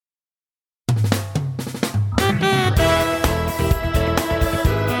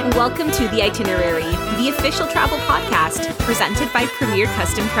Welcome to the Itinerary, the official travel podcast presented by Premier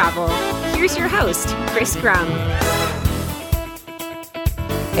Custom Travel. Here's your host, Chris Grum.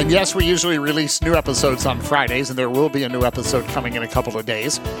 And yes, we usually release new episodes on Fridays, and there will be a new episode coming in a couple of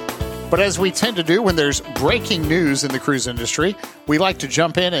days. But as we tend to do when there's breaking news in the cruise industry, we like to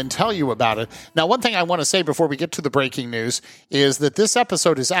jump in and tell you about it. Now, one thing I want to say before we get to the breaking news is that this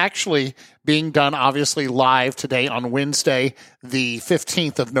episode is actually being done, obviously, live today on Wednesday, the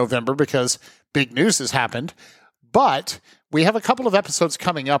 15th of November, because big news has happened. But we have a couple of episodes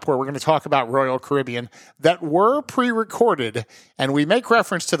coming up where we're going to talk about Royal Caribbean that were pre-recorded, and we make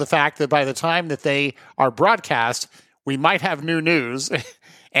reference to the fact that by the time that they are broadcast, we might have new news.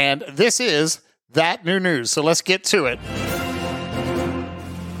 And this is that new news. So let's get to it.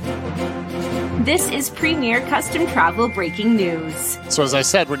 This is Premier Custom Travel breaking news. So as I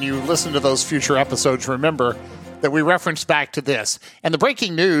said, when you listen to those future episodes, remember that we referenced back to this. And the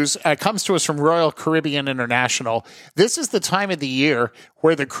breaking news comes to us from Royal Caribbean International. This is the time of the year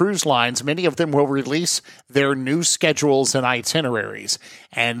where the cruise lines, many of them will release their new schedules and itineraries.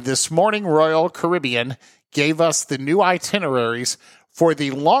 And this morning, Royal Caribbean gave us the new itineraries for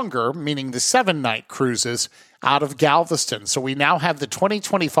the longer, meaning the 7-night cruises out of Galveston. So we now have the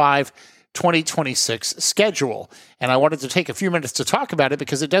 2025-2026 schedule. And I wanted to take a few minutes to talk about it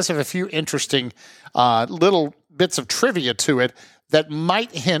because it does have a few interesting little bits of trivia to it that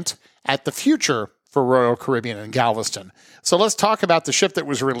might hint at the future for Royal Caribbean and Galveston. So let's talk about the ship that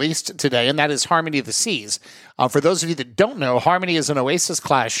was released today, and that is Harmony of the Seas. For those of you that don't know, Harmony is an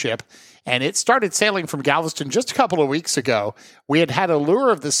Oasis-class ship, and it started sailing from Galveston just a couple of weeks ago. We had Allure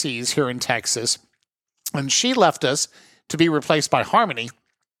of the Seas here in Texas, and she left us to be replaced by Harmony.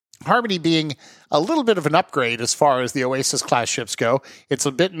 Harmony being a little bit of an upgrade as far as the Oasis-class ships go. It's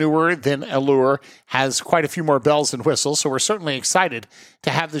a bit newer than Allure, has quite a few more bells and whistles, so we're certainly excited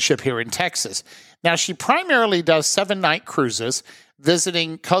to have the ship here in Texas. Now, she primarily does 7-night cruises,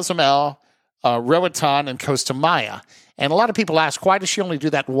 visiting Cozumel, Roatan, and Costa Maya. And a lot of people ask, why does she only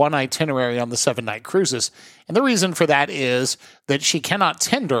do that one itinerary on the 7-night cruises? And the reason for that is that she cannot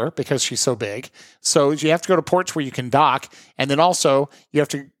tender because she's so big. So you have to go to ports where you can dock, and then also you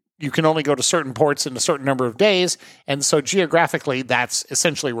can only go to certain ports in a certain number of days, and so geographically, that's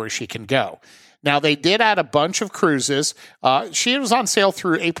essentially where she can go. Now, they did add a bunch of cruises. She was on sale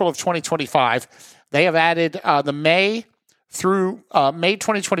through April of 2025. They have added the May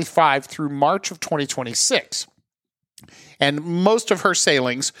 2025 through March of 2026. And most of her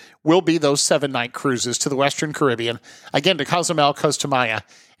sailings will be those 7-night cruises to the Western Caribbean, again to Cozumel, Costa Maya,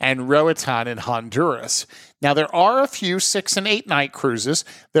 and Roatan in Honduras. Now, there are a few 6- and 8-night cruises.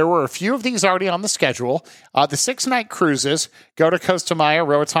 There were a few of these already on the schedule. The 6-night cruises go to Costa Maya,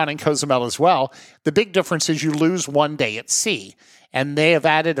 Roatan, and Cozumel as well. The big difference is you lose one day at sea, and they have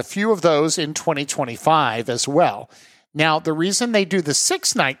added a few of those in 2025 as well. Now, the reason they do the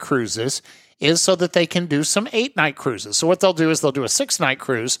 6-night cruises is so that they can do some 8-night cruises. So what they'll do is they'll do a 6-night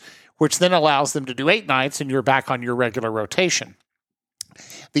cruise, which then allows them to do 8 nights, and you're back on your regular rotation.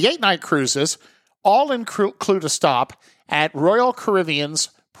 The 8-night cruises all include a stop at Royal Caribbean's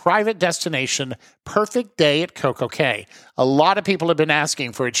private destination, Perfect Day at Coco Cay. A lot of people have been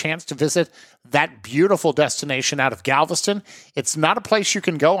asking for a chance to visit that beautiful destination out of Galveston. It's not a place you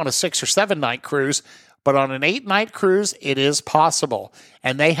can go on a 6- or 7-night cruise, but on an 8-night cruise, it is possible.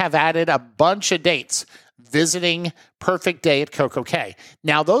 And they have added a bunch of dates visiting Perfect Day at Coco Cay.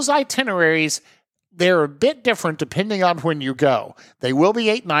 Now, those itineraries, they're a bit different depending on when you go. They will be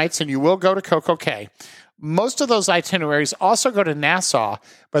 8 nights, and you will go to Coco Cay. Most of those itineraries also go to Nassau,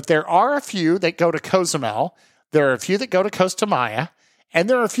 but there are a few that go to Cozumel. There are a few that go to Costa Maya. And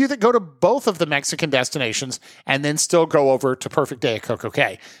there are a few that go to both of the Mexican destinations and then still go over to Perfect Day at Coco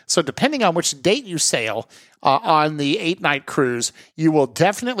Cay. So depending on which date you sail on the 8-night cruise, you will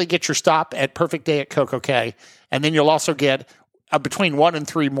definitely get your stop at Perfect Day at Coco Cay. And then you'll also get between 1 and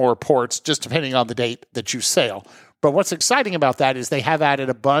 3 more ports, just depending on the date that you sail. But what's exciting about that is they have added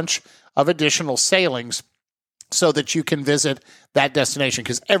a bunch of additional sailings so that you can visit that destination,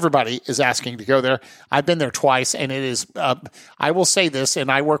 because everybody is asking to go there. I've been there twice, and it is, I will say this,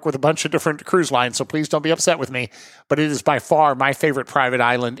 and I work with a bunch of different cruise lines, so please don't be upset with me, but it is by far my favorite private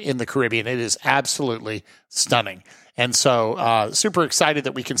island in the Caribbean. It is absolutely stunning. And so super excited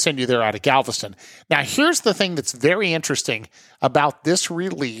that we can send you there out of Galveston. Now, here's the thing that's very interesting about this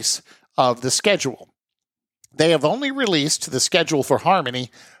release of the schedule. They have only released the schedule for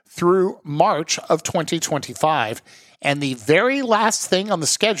Harmony through March of 2025, and the very last thing on the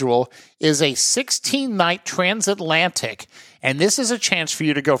schedule is a 16-night transatlantic, and this is a chance for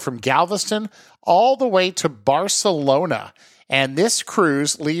you to go from Galveston all the way to Barcelona. And this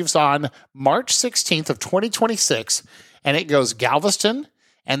cruise leaves on March 16th of 2026, and it goes Galveston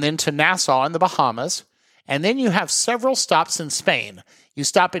and then to Nassau in the Bahamas. And then you have several stops in Spain. You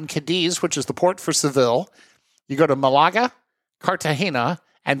stop in Cadiz, which is the port for Seville. You go to Malaga, Cartagena,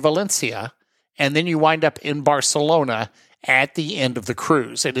 and Valencia. And then you wind up in Barcelona at the end of the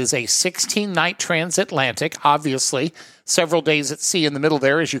cruise. It is a 16-night transatlantic, obviously, several days at sea in the middle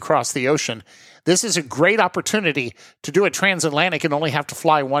there as you cross the ocean. This is a great opportunity to do a transatlantic and only have to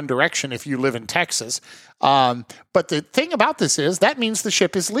fly one direction if you live in Texas. But the thing about this is that means the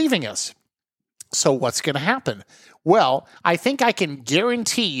ship is leaving us. So what's going to happen? Well, I think I can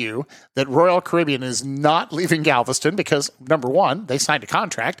guarantee you that Royal Caribbean is not leaving Galveston because, number one, they signed a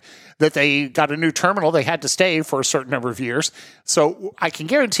contract, that they got a new terminal, they had to stay for a certain number of years. So I can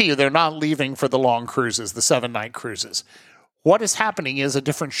guarantee you they're not leaving for the long cruises, the 7-night cruises. What is happening is a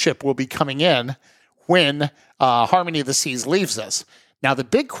different ship will be coming in when Harmony of the Seas leaves us. Now, the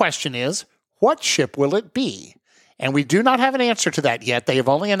big question is, what ship will it be? And we do not have an answer to that yet. They have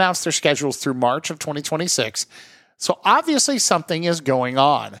only announced their schedules through March of 2026. So obviously something is going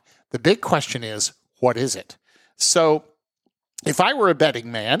on. The big question is, what is it? So if I were a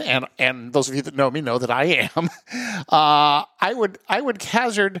betting man, and those of you that know me know that I am, I would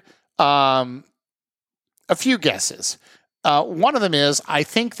hazard a few guesses. One of them is, I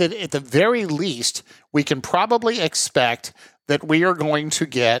think that at the very least, we can probably expect that we are going to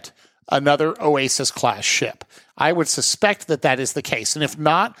get another Oasis-class ship. I would suspect that that is the case. And if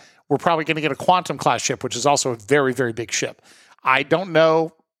not, we're probably going to get a Quantum-class ship, which is also a very, very big ship. I don't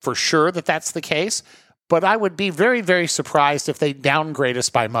know for sure that that's the case, but I would be very, very surprised if they downgrade us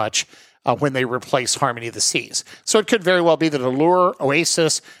by much when they replace Harmony of the Seas. So it could very well be that Allure,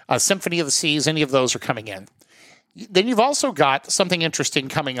 Oasis, Symphony of the Seas, any of those are coming in. Then you've also got something interesting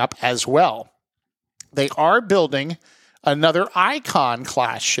coming up as well. They are building another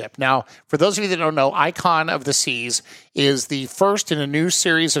Icon-class ship. Now, for those of you that don't know, Icon of the Seas is the first in a new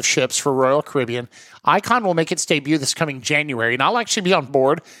series of ships for Royal Caribbean. Icon will make its debut this coming January, and I'll actually be on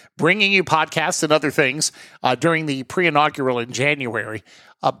board bringing you podcasts and other things during the pre-inaugural in January.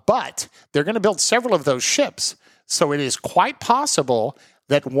 But they're going to build several of those ships, so it is quite possible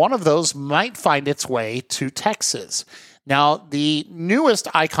that one of those might find its way to Texas. Now, the newest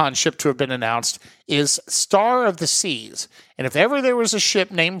Icon ship to have been announced is Star of the Seas. And if ever there was a ship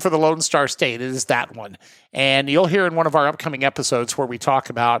named for the Lone Star State, it is that one. And you'll hear in one of our upcoming episodes where we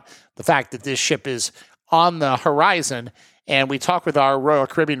talk about the fact that this ship is on the horizon. And we talk with our Royal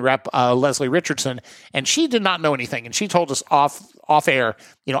Caribbean rep, Leslie Richardson, and she did not know anything. And she told us off air,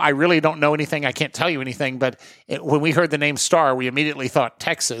 I really don't know anything. I can't tell you anything. But when we heard the name Star, we immediately thought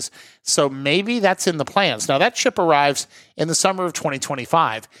Texas. So maybe that's in the plans. Now, that ship arrives in the summer of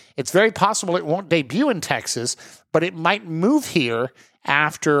 2025. It's very possible it won't debut in Texas, but it might move here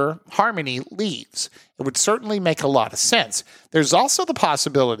after Harmony leaves. It would certainly make a lot of sense. There's also the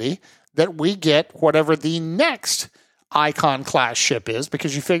possibility that we get whatever the next Icon-class ship is,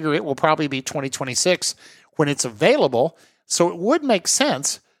 because you figure it will probably be 2026 when it's available. So it would make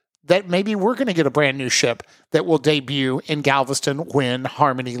sense that maybe we're going to get a brand new ship that will debut in Galveston when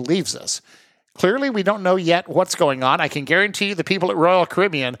Harmony leaves us. Clearly, we don't know yet what's going on. I can guarantee you the people at Royal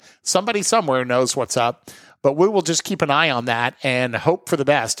Caribbean, somebody somewhere knows what's up, but we will just keep an eye on that and hope for the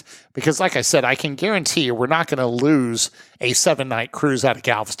best, because like I said, I can guarantee you we're not going to lose a 7-night cruise out of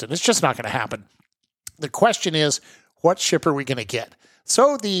Galveston. It's just not going to happen. The question is, what ship are we going to get?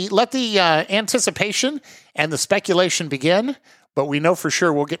 So let the anticipation and the speculation begin, but we know for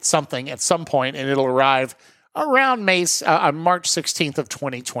sure we'll get something at some point, and it'll arrive around March 16th of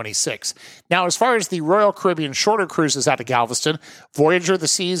 2026. Now, as far as the Royal Caribbean shorter cruises out of Galveston, Voyager of the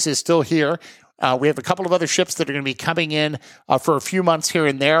Seas is still here. We have a couple of other ships that are going to be coming in for a few months here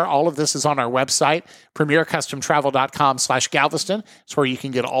and there. All of this is on our website, premiercustomtravel.com/Galveston. It's where you can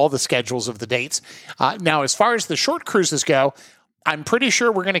get all the schedules of the dates. Now, as far as the short cruises go, I'm pretty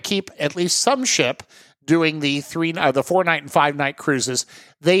sure we're going to keep at least some ship doing the 4-night and 5-night cruises.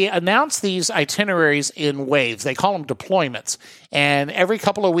 They announce these itineraries in waves. They call them deployments. And every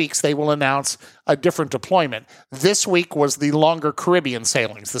couple of weeks, they will announce a different deployment. This week was the longer Caribbean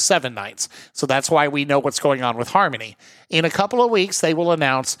sailings, the 7 nights. So that's why we know what's going on with Harmony. In a couple of weeks, they will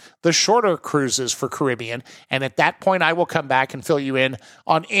announce the shorter cruises for Caribbean. And at that point, I will come back and fill you in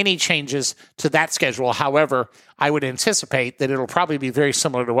on any changes to that schedule. However, I would anticipate that it'll probably be very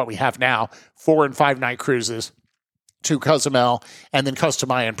similar to what we have now, 4- and 5-night cruises to Cozumel, and then Costa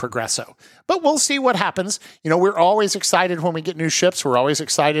Maya and Progreso. But we'll see what happens. We're always excited when we get new ships. We're always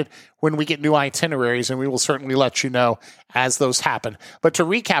excited when we get new itineraries, and we will certainly let you know as those happen. But to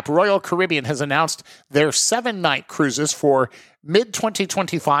recap, Royal Caribbean has announced their 7-night cruises for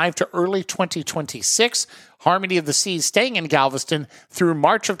mid-2025 to early 2026. Harmony of the Seas staying in Galveston through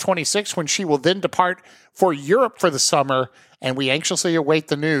March of 26, when she will then depart for Europe for the summer, and we anxiously await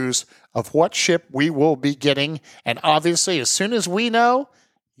the news of what ship we will be getting. And obviously, as soon as we know,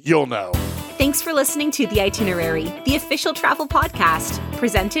 you'll know. Thanks for listening to The Itinerary, the official travel podcast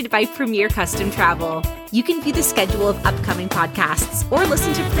presented by Premier Custom Travel. You can view the schedule of upcoming podcasts or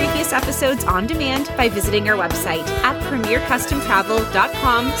listen to previous episodes on demand by visiting our website at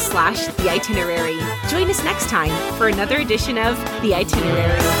premiercustomtravel.com/The Itinerary. Join us next time for another edition of The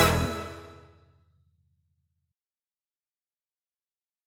Itinerary.